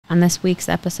On this week's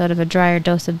episode of A Drier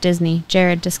Dose of Disney,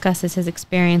 Jared discusses his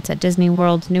experience at Disney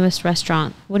World's newest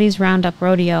restaurant, Woody's Round Up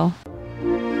Rodeo.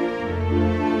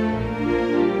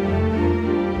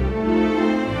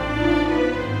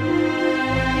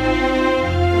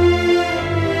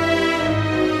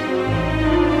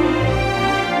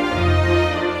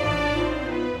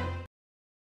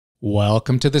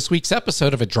 Welcome to this week's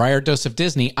episode of A Drier Dose of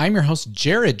Disney. I'm your host,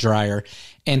 Jared Dreyer,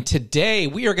 and today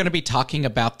we are going to be talking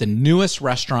about the newest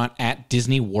restaurant at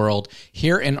Disney World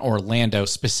here in Orlando,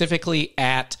 specifically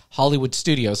at Hollywood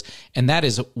Studios, and that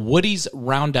is Woody's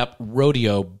Round Up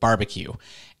Rodeo BBQ.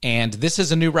 And this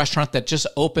is a new restaurant that just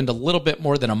opened a little bit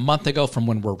more than a month ago from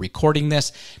when we're recording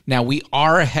this. Now, we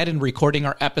are ahead in recording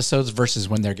our episodes versus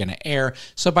when they're going to air,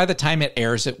 so by the time it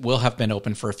airs, it will have been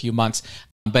open for a few months.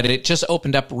 But it just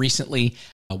opened up recently.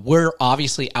 We're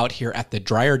obviously out here at the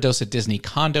Drier Dose of Disney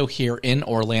Condo here in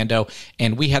Orlando,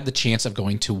 and we had the chance of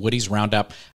going to Woody's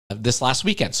Roundup this last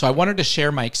weekend. So I wanted to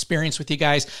share my experience with you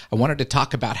guys. I wanted to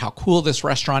talk about how cool this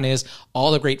restaurant is,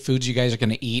 all the great foods you guys are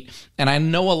going to eat. And I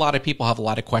know a lot of people have a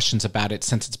lot of questions about it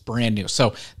since it's brand new.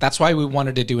 So that's why we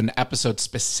wanted to do an episode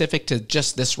specific to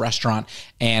just this restaurant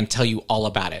and tell you all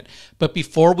about it. But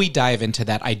before we dive into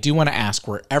that, I do want to ask,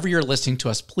 wherever you're listening to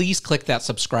us, please click that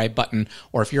subscribe button.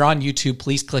 Or if you're on YouTube,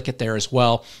 please click it there as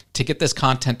well to get this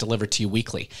content delivered to you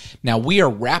weekly. Now, we are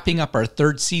wrapping up our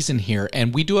third season here,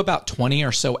 and we do about 20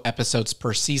 or so episodes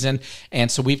per season. And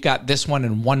so we've got this one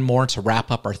and one more to wrap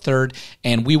up our third,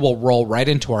 and we will roll right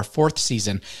into our fourth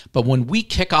season. But when we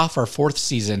kick off our fourth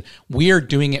season, we are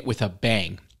doing it with a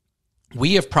bang.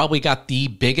 We have probably got the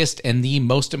biggest and the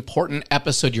most important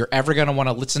episode you're ever going to want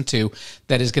to listen to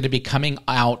that is going to be coming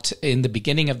out in the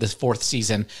beginning of this fourth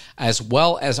season, as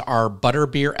well as our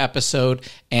Butterbeer episode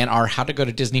and our How to Go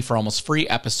to Disney for Almost Free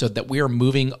episode that we are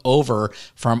moving over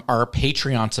from our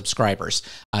Patreon subscribers.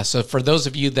 So for those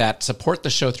of you that support the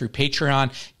show through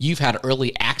Patreon, you've had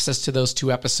early access to those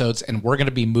two episodes, and we're going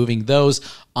to be moving those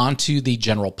onto the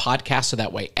general podcast so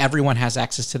that way everyone has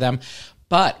access to them.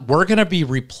 But we're going to be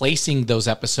replacing those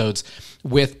episodes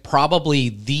with probably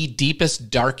the deepest,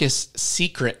 darkest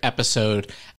secret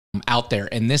episode out there.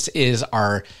 And this is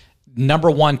our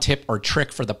number one tip or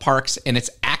trick for the parks. And it's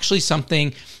actually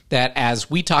something that, as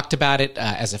we talked about it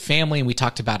as a family and we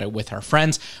talked about it with our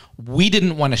friends, we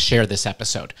didn't want to share this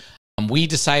episode. We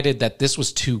decided that this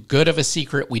was too good of a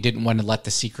secret. We didn't want to let the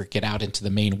secret get out into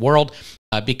the main world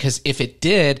because if it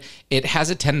did, it has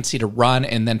a tendency to run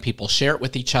and then people share it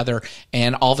with each other.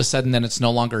 And all of a sudden, then it's no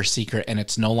longer a secret and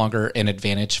it's no longer an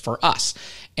advantage for us.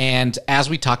 And as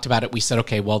we talked about it, we said,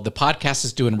 okay, well, the podcast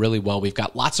is doing really well. We've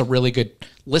got lots of really good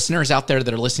listeners out there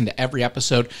that are listening to every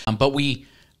episode, but we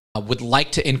would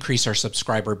like to increase our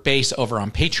subscriber base over on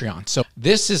Patreon. So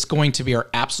this is going to be our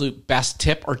absolute best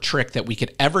tip or trick that we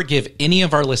could ever give any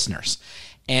of our listeners.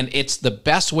 And it's the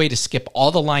best way to skip all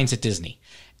the lines at Disney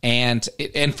and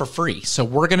for free. So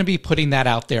we're going to be putting that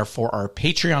out there for our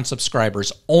Patreon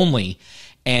subscribers only,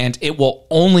 and it will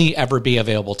only ever be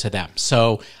available to them.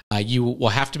 So you will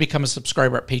have to become a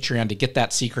subscriber at Patreon to get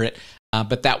that secret,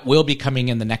 but that will be coming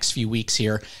in the next few weeks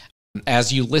here.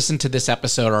 As you listen to this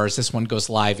episode, or as this one goes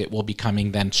live, it will be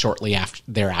coming then shortly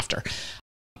thereafter.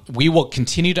 We will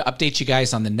continue to update you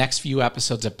guys on the next few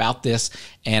episodes about this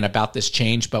and about this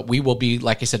change, but we will be,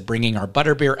 like I said, bringing our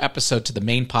Butterbeer episode to the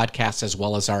main podcast as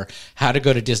well as our How to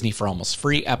Go to Disney for Almost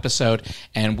Free episode,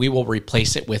 and we will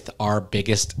replace it with our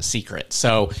biggest secret.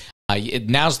 So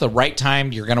now's the right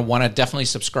time. You're going to want to definitely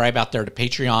subscribe out there to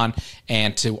Patreon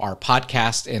and to our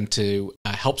podcast and to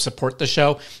help support the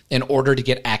show in order to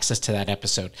get access to that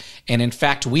episode. And in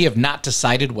fact, we have not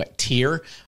decided what tier.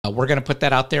 We're going to put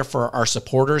that out there for our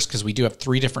supporters because we do have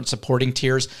 3 different supporting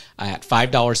tiers at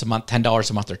 $5 a month, $10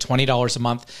 a month, or $20 a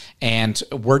month. And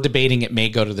we're debating it may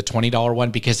go to the $20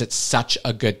 one because it's such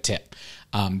a good tip.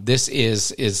 This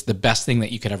is the best thing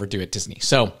that you could ever do at Disney.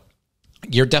 So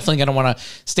you're definitely going to want to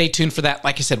stay tuned for that.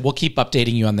 Like I said, we'll keep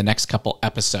updating you on the next couple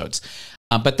episodes.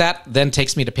 But that then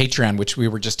takes me to Patreon, which we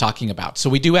were just talking about. So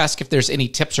we do ask if there's any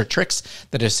tips or tricks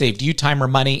that have saved you time or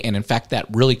money. And in fact, that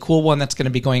really cool one that's going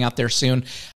to be going out there soon,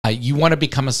 you want to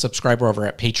become a subscriber over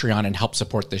at Patreon and help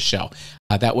support this show.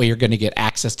 That way you're going to get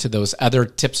access to those other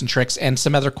tips and tricks and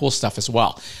some other cool stuff as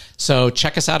well. So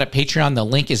check us out at Patreon. The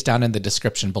link is down in the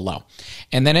description below.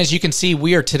 And then as you can see,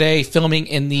 we are today filming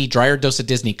in the Drier Dose of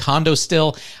Disney Condo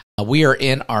still. We are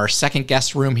in our second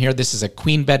guest room here. This is a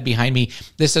queen bed behind me.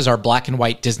 This is our black and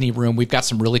white Disney room. We've got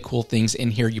some really cool things in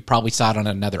here. You probably saw it on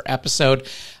another episode,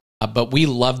 but we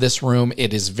love this room.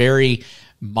 It is very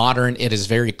modern. It is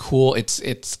very cool.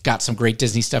 It's got some great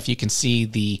Disney stuff. You can see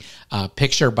the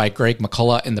picture by Greg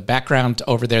McCullough in the background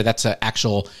over there. That's an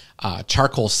actual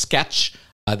charcoal sketch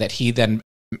that he then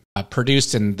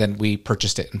produced, and then we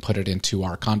purchased it and put it into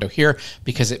our condo here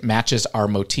because it matches our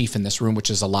motif in this room, which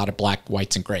is a lot of black,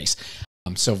 whites, and grays.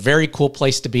 So very cool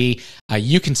place to be.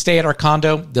 You can stay at our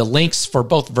condo. The links for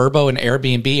both Vrbo and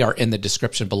Airbnb are in the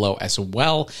description below as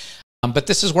well. But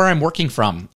this is where I'm working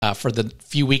from for the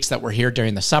few weeks that we're here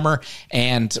during the summer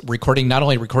and not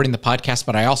only recording the podcast,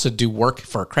 but I also do work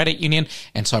for a credit union.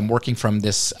 And so I'm working from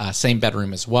this same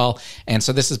bedroom as well. And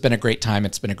so this has been a great time.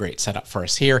 It's been a great setup for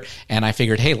us here. And I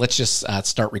figured, hey, let's just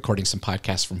start recording some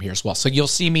podcasts from here as well. So you'll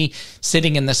see me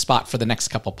sitting in this spot for the next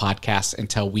couple podcasts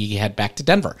until we head back to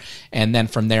Denver. And then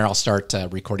from there, I'll start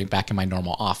recording back in my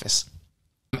normal office.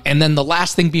 And then the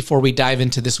last thing before we dive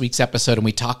into this week's episode and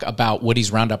we talk about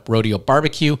Woody's Round Up Rodeo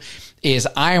BBQ is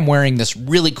I am wearing this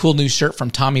really cool new shirt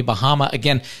from Tommy Bahama.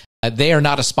 Again, they are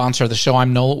not a sponsor of the show.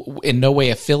 I'm in no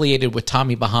way affiliated with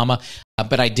Tommy Bahama,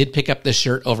 but I did pick up this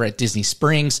shirt over at Disney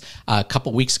Springs a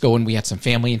couple weeks ago when we had some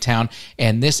family in town.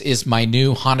 And this is my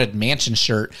new Haunted Mansion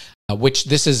shirt, which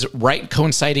this is right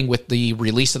coinciding with the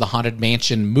release of the Haunted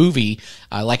Mansion movie.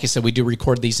 Like I said, we do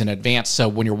record these in advance. So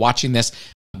when you're watching this,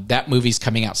 that movie's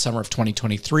coming out summer of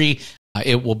 2023.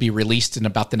 It will be released in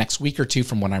about the next week or two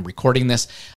from when I'm recording this.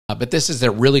 But this is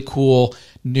a really cool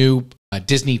new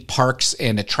Disney parks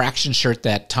and attraction shirt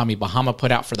that Tommy Bahama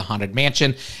put out for the Haunted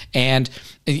Mansion. And,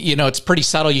 you know, it's pretty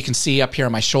subtle. You can see up here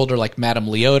on my shoulder like Madame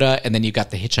Leota, and then you got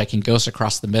the Hitchhiking Ghost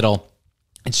across the middle.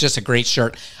 It's just a great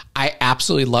shirt. I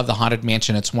absolutely love the Haunted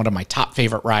Mansion. It's one of my top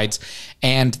favorite rides.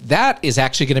 And that is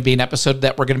actually going to be an episode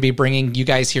that we're going to be bringing you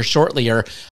guys here shortly, or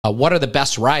what are the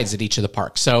best rides at each of the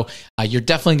parks. So you're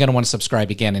definitely going to want to subscribe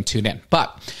again and tune in.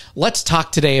 But let's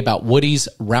talk today about Woody's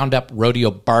Round Up Rodeo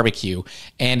BBQ.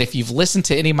 And if you've listened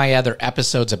to any of my other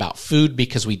episodes about food,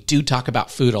 because we do talk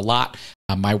about food a lot,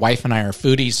 my wife and I are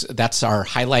foodies. That's our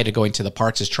highlight of going to the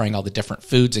parks, is trying all the different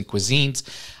foods and cuisines.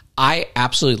 I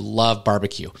absolutely love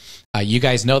barbecue. You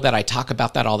guys know that I talk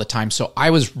about that all the time. So I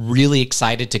was really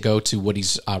excited to go to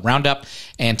Woody's Roundup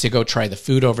and to go try the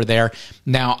food over there.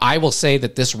 Now, I will say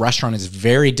that this restaurant is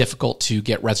very difficult to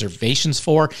get reservations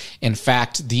for. In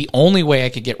fact, the only way I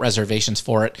could get reservations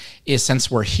for it is, since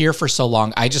we're here for so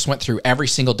long, I just went through every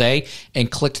single day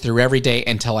and clicked through every day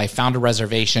until I found a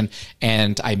reservation,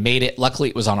 and I made it. Luckily,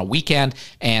 it was on a weekend,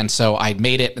 and so I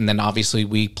made it. And then obviously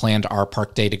we planned our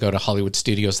park day to go to Hollywood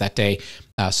Studios that day.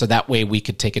 So that way we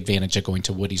could take advantage of going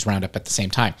to Woody's Roundup at the same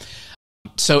time.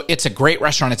 So it's a great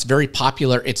restaurant. It's very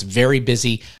popular. It's very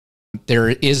busy. There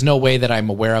is no way that I'm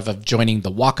aware of joining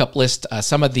the walk-up list.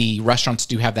 Some of the restaurants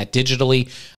do have that digitally,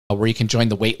 where you can join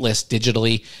the wait list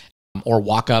digitally or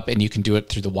walk up, and you can do it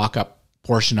through the walk-up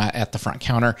portion at the front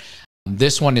counter.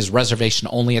 This one is reservation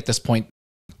only at this point.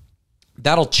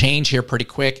 That'll change here pretty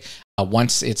quick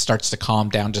once it starts to calm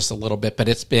down just a little bit, but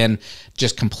it's been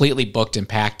just completely booked and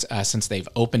packed since they've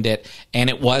opened it, and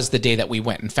it was the day that we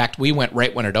went. In fact, we went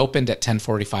right when it opened at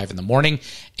 10:45 in the morning,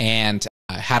 and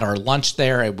had our lunch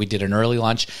there. We did an early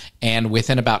lunch, and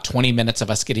within about 20 minutes of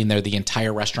us getting there, the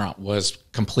entire restaurant was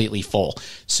completely full.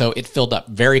 So it filled up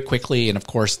very quickly, and of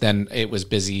course, then it was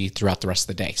busy throughout the rest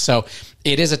of the day. So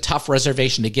it is a tough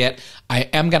reservation to get. I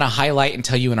am going to highlight and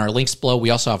tell you in our links below, we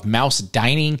also have Mouse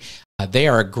Dining. They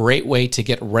are a great way to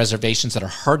get reservations that are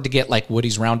hard to get, like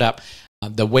Woody's Roundup.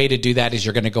 The way to do that is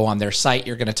you're going to go on their site,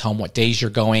 you're going to tell them what days you're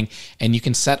going, and you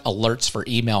can set alerts for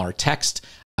email or text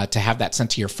to have that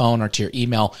sent to your phone or to your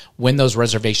email when those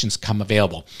reservations come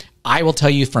available. I will tell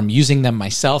you from using them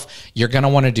myself, you're going to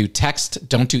want to do text.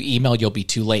 Don't do email. You'll be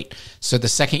too late. So the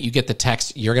second you get the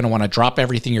text, you're going to want to drop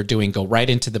everything you're doing, go right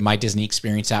into the My Disney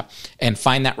Experience app and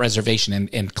find that reservation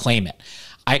and claim it.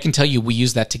 I can tell you we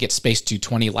used that to get Space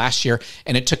 220 last year,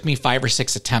 and it took me 5 or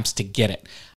 6 attempts to get it.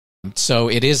 So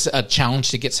it is a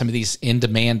challenge to get some of these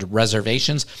in-demand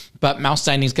reservations, but Mouse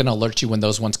Dining is going to alert you when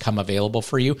those ones come available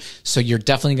for you. So you're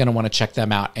definitely going to want to check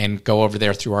them out and go over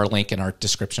there through our link in our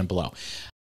description below.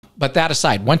 But that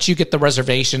aside, once you get the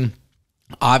reservation,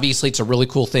 obviously it's a really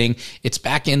cool thing. It's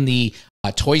back in the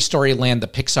Toy Story Land, the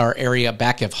Pixar area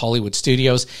back of Hollywood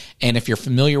Studios. And if you're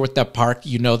familiar with that park,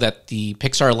 you know that the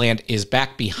Pixar Land is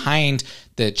back behind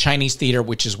the Chinese Theater,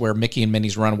 which is where Mickey and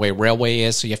Minnie's Runaway Railway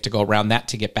is. So you have to go around that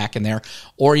to get back in there.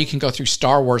 Or you can go through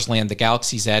Star Wars Land, the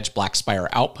Galaxy's Edge, Black Spire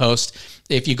Outpost,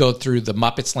 if you go through the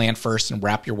Muppets Land first and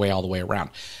wrap your way all the way around.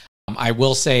 I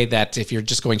will say that if you're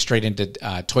just going straight into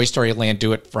Toy Story Land,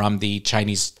 do it from the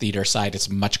Chinese theater side. It's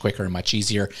much quicker and much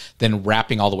easier than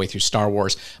wrapping all the way through Star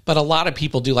Wars. But a lot of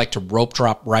people do like to rope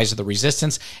drop Rise of the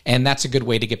Resistance, and that's a good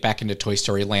way to get back into Toy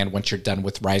Story Land once you're done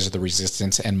with Rise of the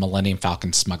Resistance and Millennium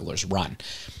Falcon Smuggler's Run.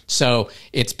 So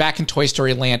it's back in Toy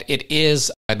Story Land. It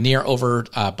is near over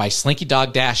by Slinky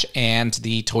Dog Dash and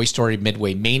the Toy Story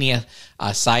Midway Mania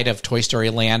side of Toy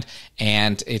Story Land,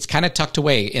 and it's kind of tucked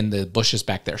away in the bushes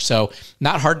back there. So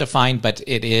not hard to find, but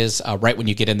it is right when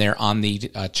you get in there on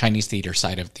the Chinese theater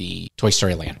side of the Toy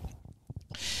Story Land.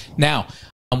 Now,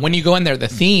 when you go in there, the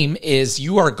theme is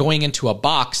you are going into a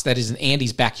box that is in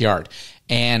Andy's backyard.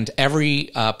 And every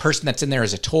person that's in there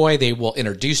is a toy. They will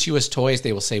introduce you as toys.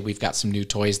 They will say, we've got some new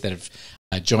toys that have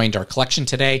joined our collection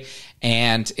today.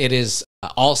 And it is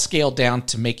all scaled down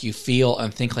to make you feel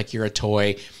and think like you're a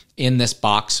toy in this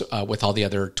box with all the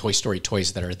other Toy Story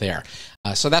toys that are there.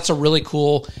 So that's a really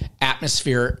cool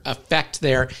atmosphere effect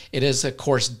there. It is, of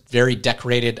course, very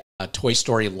decorated, Toy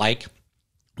Story-like,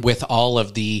 with all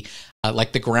of the,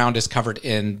 like the ground is covered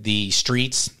in the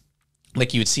streets,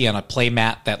 like you would see on a play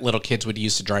mat that little kids would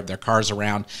use to drive their cars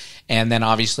around. And then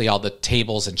obviously all the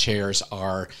tables and chairs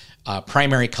are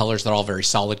primary colors. They're all very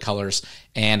solid colors.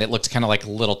 And it looks kind of like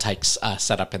Little Tikes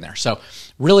set up in there. So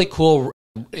really cool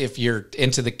if you're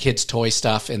into the kids' toy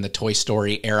stuff in the Toy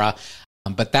Story era.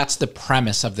 But that's the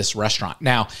premise of this restaurant.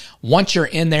 Now, once you're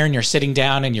in there and you're sitting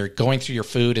down and you're going through your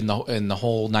food in the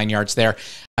whole 9 yards there,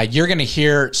 you're going to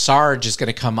hear Sarge is going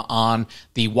to come on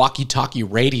the walkie-talkie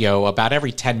radio about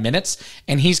every 10 minutes,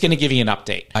 and he's going to give you an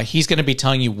update. He's going to be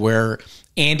telling you where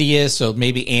Andy is, so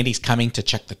maybe Andy's coming to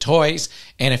check the toys,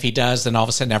 and if he does, then all of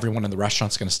a sudden everyone in the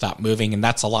restaurant's going to stop moving, and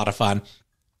that's a lot of fun.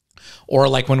 Or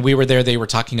like when we were there, they were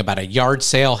talking about a yard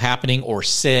sale happening, or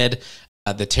Sid,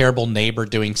 the terrible neighbor,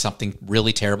 doing something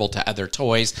really terrible to other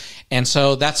toys. And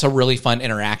so that's a really fun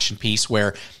interaction piece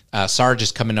where Sarge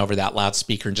is coming over that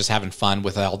loudspeaker and just having fun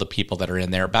with all the people that are in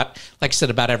there. About, like I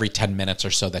said, about every 10 minutes or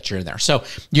so that you're in there. So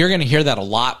you're going to hear that a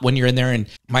lot when you're in there. And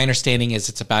my understanding is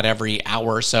it's about every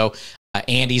hour or so.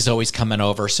 Andy's always coming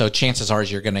over. So chances are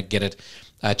you're going to get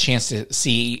a chance to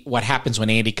see what happens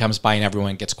when Andy comes by and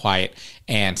everyone gets quiet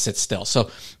and sits still. So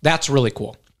that's really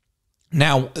cool.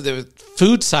 Now, the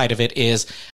food side of it is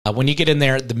when you get in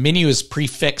there, the menu is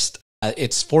prefixed.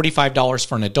 It's $45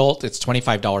 for an adult. It's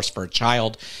 $25 for a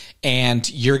child. And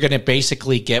you're going to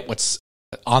basically get what's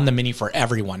on the menu for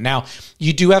everyone. Now,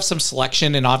 you do have some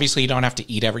selection, and obviously you don't have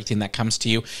to eat everything that comes to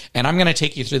you. And I'm going to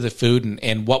take you through the food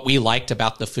and what we liked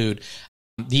about the food.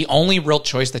 The only real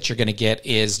choice that you're going to get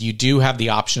is you do have the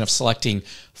option of selecting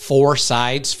 4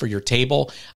 sides for your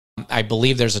table. I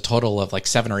believe there's a total of like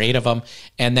 7 or 8 of them,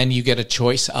 and then you get a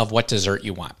choice of what dessert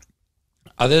you want.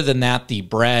 Other than that, the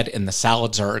bread and the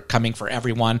salads are coming for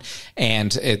everyone,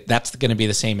 and that's going to be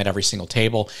the same at every single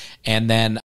table. And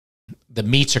then the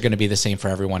meats are going to be the same for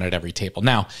everyone at every table.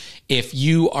 Now, if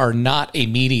you are not a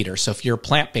meat eater, so if you're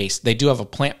plant-based, they do have a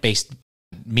plant-based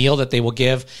meal that they will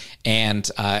give, and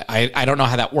I don't know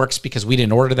how that works because we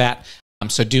didn't order that,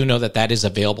 so do know that that is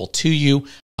available to you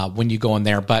when you go in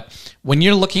there. But when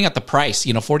you're looking at the price,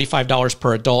 $45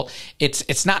 per adult,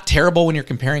 it's not terrible when you're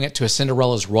comparing it to a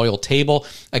Cinderella's Royal Table.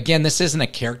 Again, this isn't a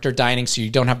character dining, so you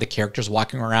don't have the characters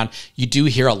walking around. You do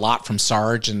hear a lot from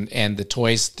Sarge and the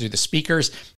toys through the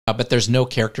speakers, but there's no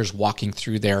characters walking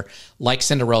through there like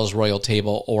Cinderella's Royal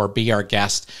Table or Be Our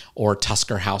Guest or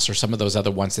Tusker House or some of those other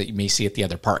ones that you may see at the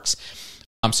other parks.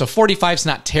 So 45 is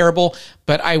not terrible,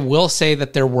 but I will say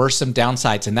that there were some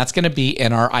downsides, and that's going to be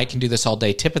in our I Can Do This All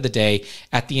Day tip of the day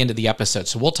at the end of the episode.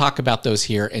 So we'll talk about those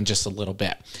here in just a little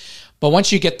bit. But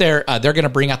once you get there, they're going to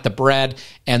bring out the bread,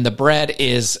 and the bread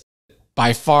is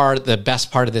by far the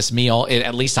best part of this meal.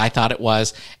 At least I thought it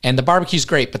was. And the barbecue's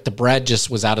great, but the bread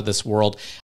just was out of this world.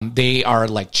 They are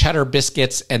like cheddar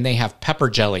biscuits, and they have pepper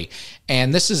jelly.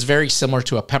 And this is very similar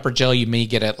to a pepper jelly you may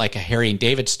get at like a Harry and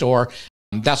David store.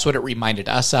 That's what it reminded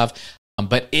us of,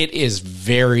 but it is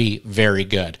very, very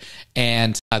good.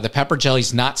 And the pepper jelly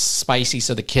is not spicy,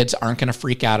 so the kids aren't going to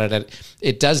freak out at it.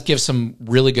 It does give some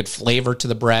really good flavor to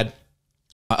the bread.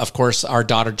 Of course, our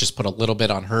daughter just put a little bit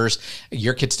on hers.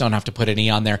 Your kids don't have to put any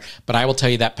on there, but I will tell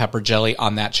you that pepper jelly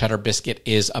on that cheddar biscuit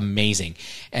is amazing.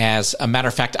 As a matter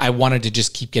of fact, I wanted to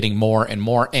just keep getting more and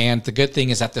more, and the good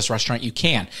thing is at this restaurant you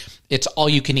can. It's all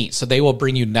you can eat, so they will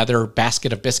bring you another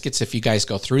basket of biscuits if you guys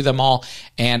go through them all,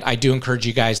 and I do encourage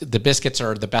you guys, the biscuits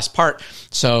are the best part,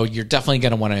 so you're definitely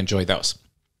going to want to enjoy those.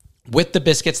 With the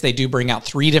biscuits, they do bring out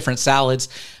 3 different salads.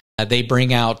 They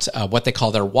bring out what they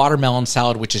call their watermelon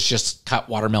salad, which is just cut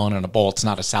watermelon in a bowl. It's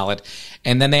not a salad.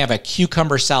 And then they have a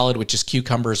cucumber salad, which is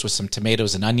cucumbers with some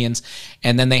tomatoes and onions.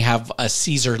 And then they have a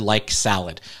Caesar-like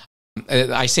salad.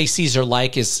 I say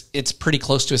Caesar-like it's pretty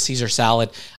close to a Caesar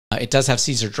salad. It does have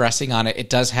Caesar dressing on it. It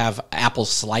does have apple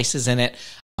slices in it.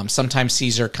 Sometimes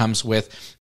Caesar comes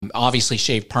with obviously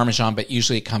shaved Parmesan, but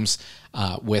usually it comes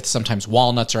with sometimes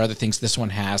walnuts or other things. This one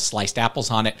has sliced apples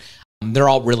on it. They're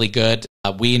all really good.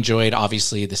 We enjoyed,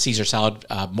 obviously, the Caesar salad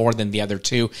more than the other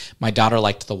two. My daughter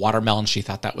liked the watermelon. She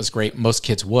thought that was great. Most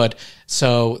kids would.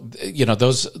 So,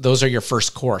 those are your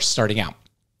first course starting out.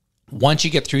 Once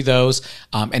you get through those,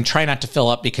 and try not to fill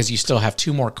up because you still have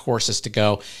 2 more courses to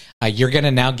go, you're going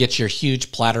to now get your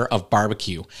huge platter of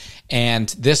barbecue. And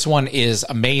this one is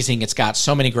amazing. It's got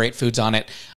so many great foods on it.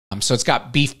 So it's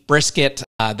got beef brisket.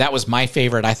 That was my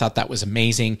favorite. I thought that was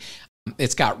amazing.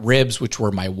 It's got ribs, which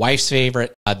were my wife's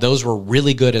favorite. Those were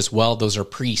really good as well. Those are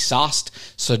pre-sauced,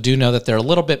 so do know that they're a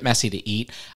little bit messy to eat,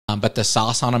 but the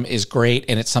sauce on them is great,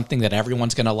 and it's something that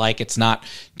everyone's going to like. It's not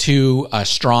too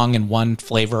strong in one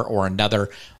flavor or another,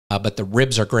 but the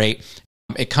ribs are great.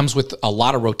 It comes with a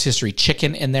lot of rotisserie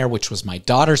chicken in there, which was my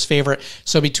daughter's favorite.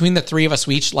 So between the 3 of us,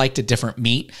 we each liked a different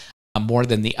meat. More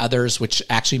than the others, which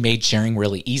actually made sharing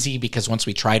really easy because once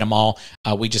we tried them all,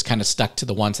 we just kind of stuck to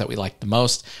the ones that we liked the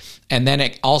most. And then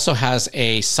it also has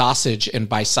a sausage, and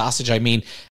by sausage, I mean,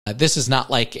 this is not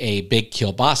like a big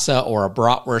kielbasa or a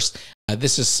bratwurst.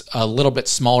 This is a little bit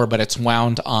smaller, but it's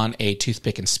wound on a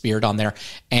toothpick and speared on there.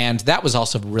 And that was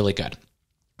also really good.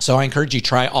 So I encourage you to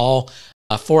try all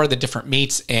 4 of the different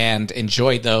meats and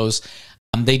enjoy those.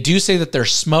 They do say that they're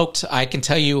smoked. I can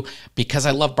tell you, because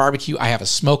I love barbecue, I have a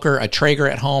smoker, a Traeger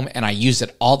at home, and I use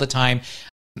it all the time.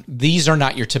 These are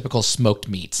not your typical smoked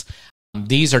meats.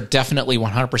 These are definitely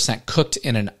 100% cooked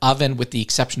in an oven, with the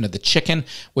exception of the chicken,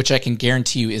 which I can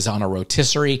guarantee you is on a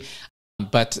rotisserie.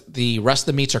 But the rest of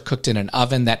the meats are cooked in an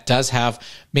oven that does have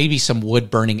maybe some wood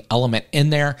burning element in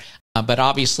there. But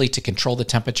obviously, to control the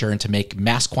temperature and to make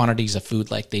mass quantities of food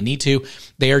like they need to,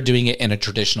 they are doing it in a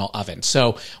traditional oven.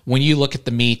 So when you look at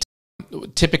the meat,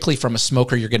 typically from a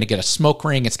smoker, you're going to get a smoke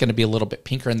ring. It's going to be a little bit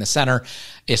pinker in the center,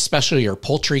 especially your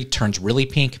poultry turns really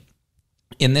pink.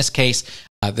 In this case,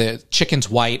 the chicken's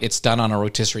white. It's done on a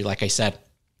rotisserie, like I said.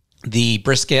 The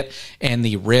brisket and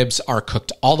the ribs are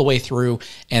cooked all the way through,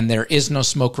 and there is no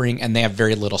smoke ring, and they have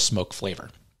very little smoke flavor.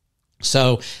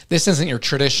 So this isn't your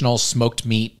traditional smoked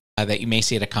meat that you may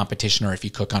see at a competition, or if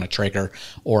you cook on a Traeger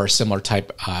or a similar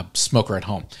type smoker at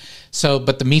home. So,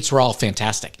 but the meats were all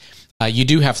fantastic. You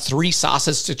do have 3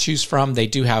 sauces to choose from. They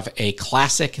do have a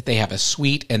classic, they have a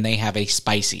sweet, and they have a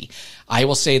spicy. I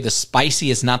will say the spicy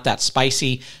is not that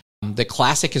spicy. The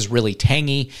classic is really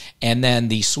tangy, and then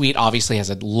the sweet obviously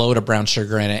has a load of brown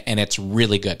sugar in it, and it's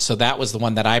really good. So that was the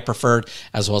one that I preferred,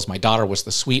 as well as my daughter was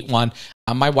the sweet one.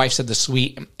 My wife said the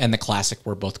sweet and the classic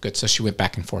were both good, so she went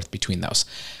back and forth between those.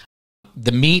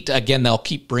 The meat, again, they'll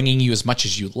keep bringing you as much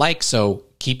as you like, so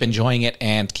keep enjoying it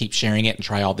and keep sharing it and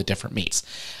try all the different meats.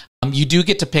 You do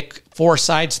get to pick 4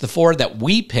 sides. The 4 that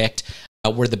we picked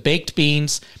were the baked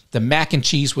beans, the mac and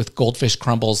cheese with goldfish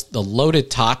crumbles, the loaded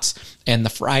tots, and the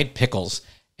fried pickles.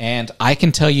 And I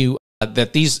can tell you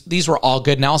that these were all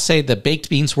good. And I'll say the baked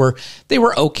beans were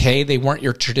okay. They weren't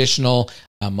your traditional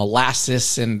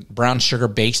molasses and brown sugar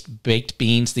based baked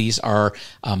beans. These are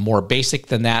more basic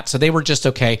than that. So they were just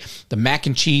okay. The mac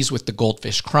and cheese with the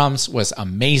goldfish crumbs was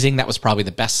amazing. That was probably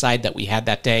the best side that we had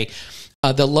that day.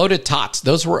 The loaded tots,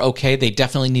 those were okay. They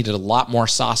definitely needed a lot more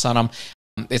sauce on them.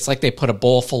 It's like they put a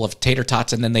bowl full of tater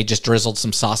tots and then they just drizzled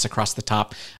some sauce across the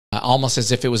top, almost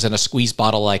as if it was in a squeeze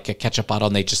bottle, like a ketchup bottle,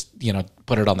 and they just,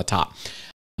 put it on the top.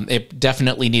 It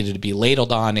definitely needed to be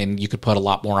ladled on, and you could put a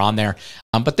lot more on there,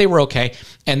 but they were okay.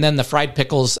 And then the fried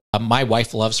pickles, my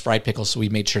wife loves fried pickles, so we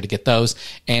made sure to get those.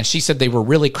 And she said they were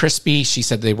really crispy. She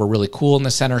said they were really cool in the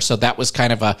center, so that was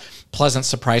kind of a pleasant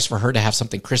surprise for her to have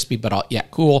something crispy but yet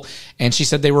cool. And she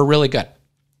said they were really good.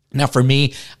 Now, for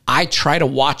me, I try to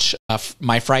watch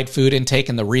my fried food intake,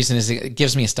 and the reason is it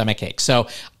gives me a stomach ache. So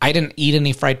I didn't eat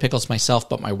any fried pickles myself,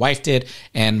 but my wife did,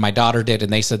 and my daughter did,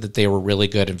 and they said that they were really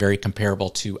good and very comparable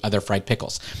to other fried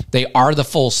pickles. They are the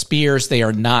full spears. They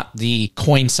are not the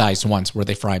coin-sized ones where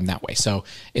they fry them that way. So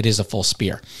it is a full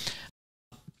spear.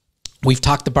 We've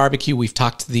talked the barbecue. We've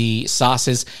talked the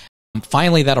sauces.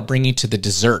 Finally, that'll bring you to the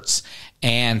desserts.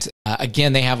 And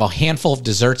again, they have a handful of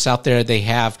desserts out there. They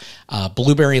have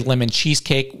blueberry lemon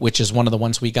cheesecake, which is one of the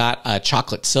ones we got,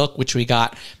 chocolate silk, which we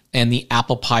got, and the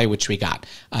apple pie, which we got.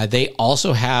 They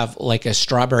also have like a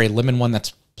strawberry lemon one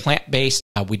that's plant-based.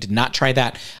 We did not try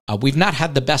that. We've not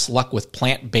had the best luck with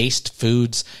plant-based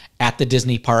foods at the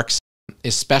Disney parks.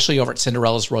 especially over at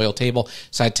Cinderella's Royal Table.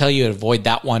 So I tell you to avoid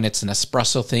that one. It's an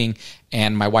espresso thing,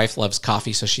 and my wife loves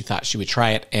coffee, so she thought she would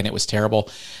try it, and it was terrible.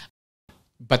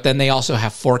 But then they also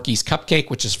have Forky's Cupcake,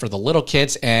 which is for the little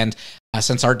kids, and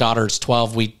since our daughter's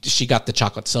 12, she got the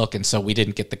chocolate silk, and so we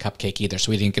didn't get the cupcake either,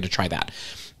 so we didn't get to try that.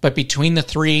 But between the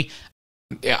three,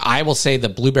 I will say the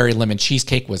blueberry lemon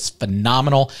cheesecake was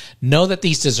phenomenal. Know that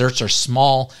these desserts are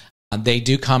small. They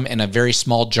do come in a very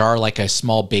small jar, like a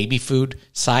small baby food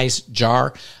size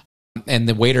jar. And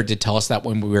the waiter did tell us that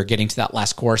when we were getting to that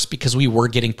last course, because we were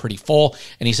getting pretty full.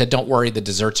 And he said, don't worry, the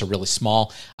desserts are really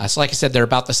small. So like I said, they're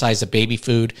about the size of baby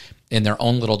food in their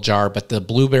own little jar. But the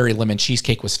blueberry lemon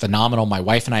cheesecake was phenomenal. My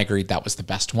wife and I agreed that was the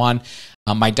best one.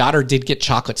 My daughter did get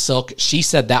chocolate silk. She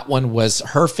said that one was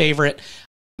her favorite.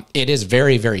 It is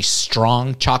very, very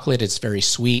strong chocolate. It's very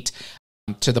sweet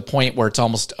to the point where it's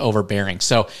almost overbearing.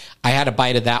 So I had a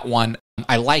bite of that one.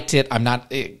 I liked it.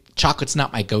 Chocolate's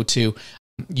not my go-to.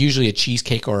 Usually a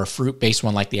cheesecake or a fruit-based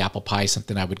one like the apple pie is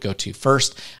something I would go to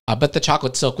first. But the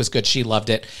chocolate silk was good. She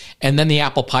loved it. And then the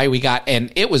apple pie we got,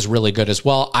 and it was really good as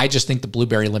well. I just think the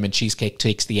blueberry lemon cheesecake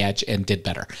takes the edge and did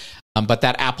better. But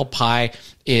that apple pie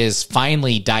is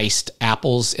finely diced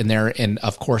apples in there, and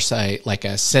of course, like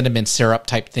a cinnamon syrup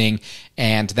type thing.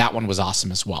 And that one was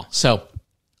awesome as well. So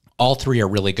all three are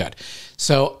really good.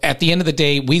 So at the end of the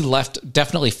day, we left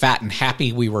definitely fat and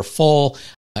happy. We were full.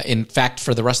 In fact,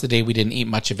 for the rest of the day, we didn't eat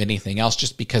much of anything else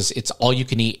just because it's all you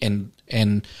can eat,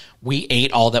 and we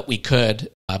ate all that we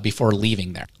could before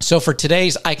leaving there. So for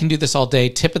today's I Can Do This All Day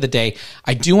tip of the day,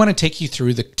 I do want to take you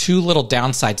through the two little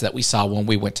downsides that we saw when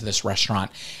we went to this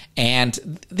restaurant.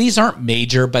 And these aren't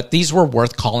major, but these were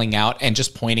worth calling out and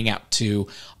just pointing out to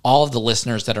all of the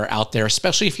listeners that are out there,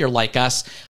 especially if you're like us.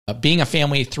 Being a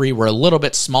family of three, we're a little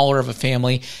bit smaller of a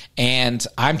family, and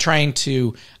I'm trying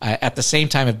to, at the same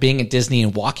time of being at Disney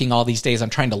and walking all these days, I'm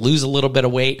trying to lose a little bit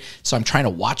of weight, so I'm trying to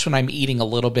watch when I'm eating a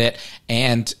little bit,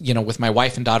 and, with my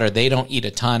wife and daughter, they don't eat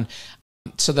a ton.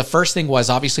 So the first thing was,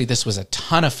 obviously, this was a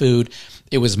ton of food.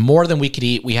 It was more than we could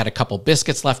eat. We had a couple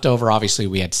biscuits left over. Obviously,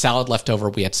 we had salad left over.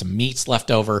 We had some meats left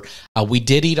over. We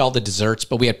did eat all the desserts,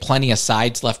 but we had plenty of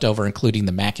sides left over, including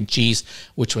the mac and cheese,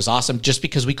 which was awesome, just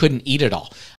because we couldn't eat it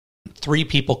all. 3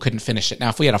 people couldn't finish it. Now,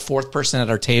 if we had a 4th person at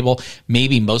our table,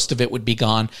 maybe most of it would be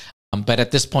gone. But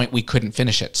at this point, we couldn't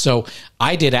finish it. So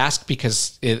I did ask,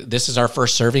 because this is our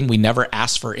first serving. We never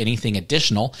asked for anything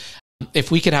additional.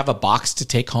 If we could have a box to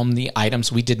take home the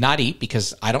items we did not eat,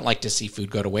 because I don't like to see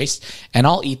food go to waste. And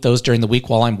I'll eat those during the week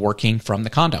while I'm working from the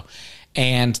condo.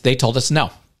 And they told us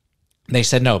no. They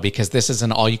said no, because this is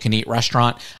an all-you-can-eat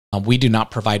restaurant. We do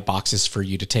not provide boxes for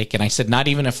you to take. And I said, not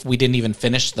even if we didn't even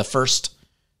finish the first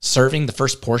serving, the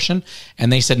first portion.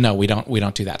 And they said, no, we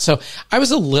don't do that. So I was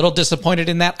a little disappointed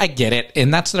in that. I get it.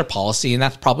 And that's their policy. And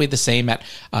that's probably the same at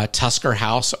Tusker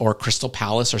House or Crystal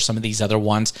Palace or some of these other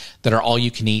ones that are all you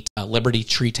can eat, Liberty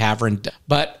Tree Tavern.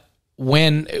 But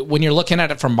when you're looking at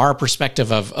it from our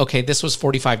perspective of, okay, this was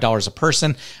 $45 a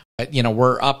person, but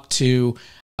we're up to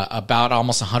about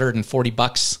almost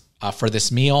 $140 for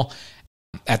this meal.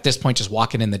 At this point, just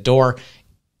walking in the door,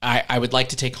 I would like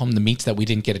to take home the meats that we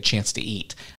didn't get a chance to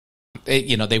eat.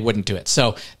 They wouldn't do it.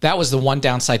 So that was the one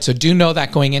downside. So do know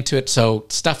that going into it. So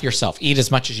stuff yourself. Eat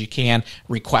as much as you can.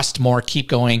 Request more. Keep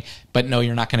going. But no,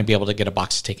 you're not going to be able to get a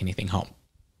box to take anything home.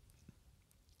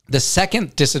 The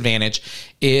second disadvantage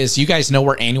is, you guys know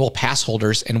we're annual pass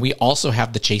holders, and we also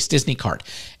have the Chase Disney card.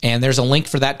 And there's a link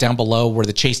for that down below, where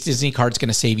the Chase Disney card is going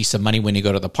to save you some money when you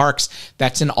go to the parks.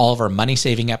 That's in all of our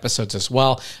money-saving episodes as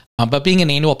well. But being an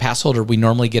annual pass holder, we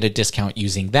normally get a discount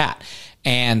using that.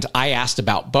 And I asked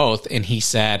about both, and he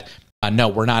said, no,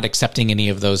 we're not accepting any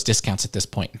of those discounts at this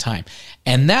point in time.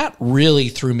 And that really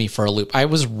threw me for a loop. I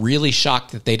was really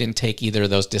shocked that they didn't take either of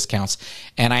those discounts.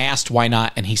 And I asked why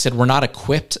not, and he said, we're not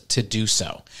equipped to do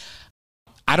so.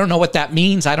 I don't know what that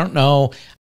means. I don't know.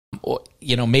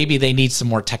 Maybe they need some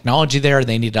more technology there.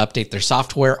 They need to update their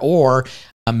software, or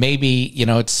maybe,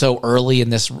 it's so early in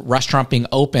this restaurant being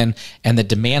open and the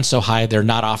demand's so high, they're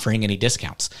not offering any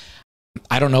discounts.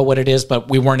 I don't know what it is, but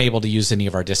we weren't able to use any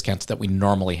of our discounts that we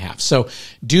normally have. So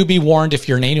do be warned, if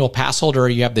you're an annual pass holder or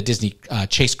you have the Disney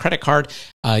Chase credit card,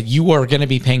 you are going to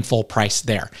be paying full price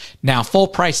there. Now, full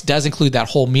price does include that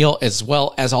whole meal, as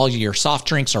well as all your soft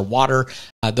drinks or water,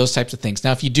 those types of things.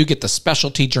 Now, if you do get the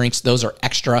specialty drinks, those are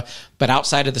extra, but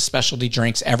outside of the specialty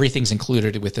drinks, everything's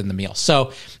included within the meal.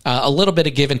 So a little bit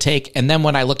of give and take. And then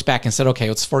when I looked back and said, okay,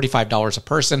 it's $45 a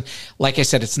person, like I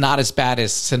said, it's not as bad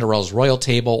as Cinderella's Royal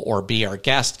Table or Be Our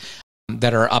Guest.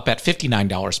 that are up at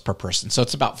 $59 per person. So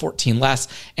it's about 14 less,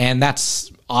 and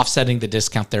that's offsetting the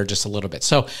discount there just a little bit.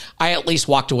 So I at least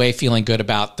walked away feeling good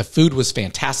about the food was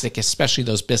fantastic, especially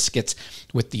those biscuits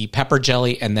with the pepper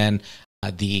jelly and then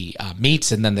the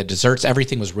meats and then the desserts.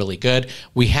 Everything was really good.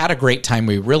 We had a great time.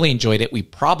 We really enjoyed it. We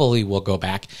probably will go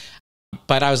back,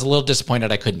 but I was a little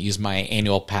disappointed I couldn't use my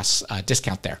annual pass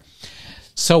discount there.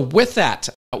 So with that,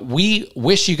 we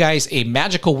wish you guys a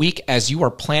magical week as you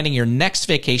are planning your next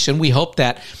vacation. We hope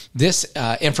that this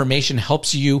information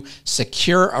helps you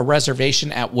secure a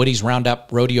reservation at Woody's Round Up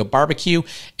Rodeo BBQ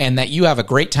and that you have a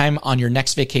great time on your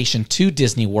next vacation to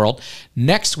Disney World.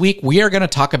 Next week, we are going to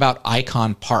talk about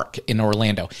Icon Park in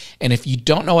Orlando. And if you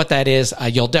don't know what that is,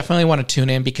 you'll definitely want to tune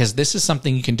in because this is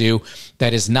something you can do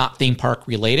that is not theme park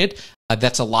related.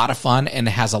 That's a lot of fun and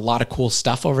has a lot of cool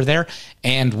stuff over there.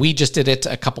 And we just did it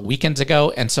a couple weekends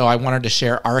ago. And so I wanted to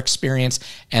share our experience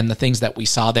and the things that we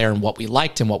saw there and what we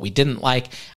liked and what we didn't like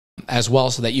as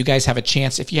well, so that you guys have a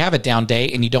chance. If you have a down day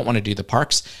and you don't want to do the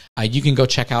parks, you can go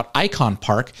check out Icon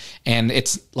Park. And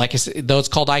it's like I said, though it's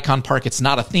called Icon Park, it's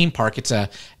not a theme park. It's a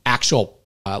actual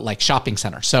like shopping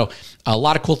center. So a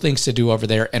lot of cool things to do over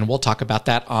there. And we'll talk about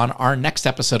that on our next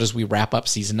episode as we wrap up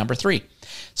season number 3.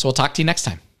 So we'll talk to you next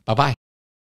time. Bye-bye.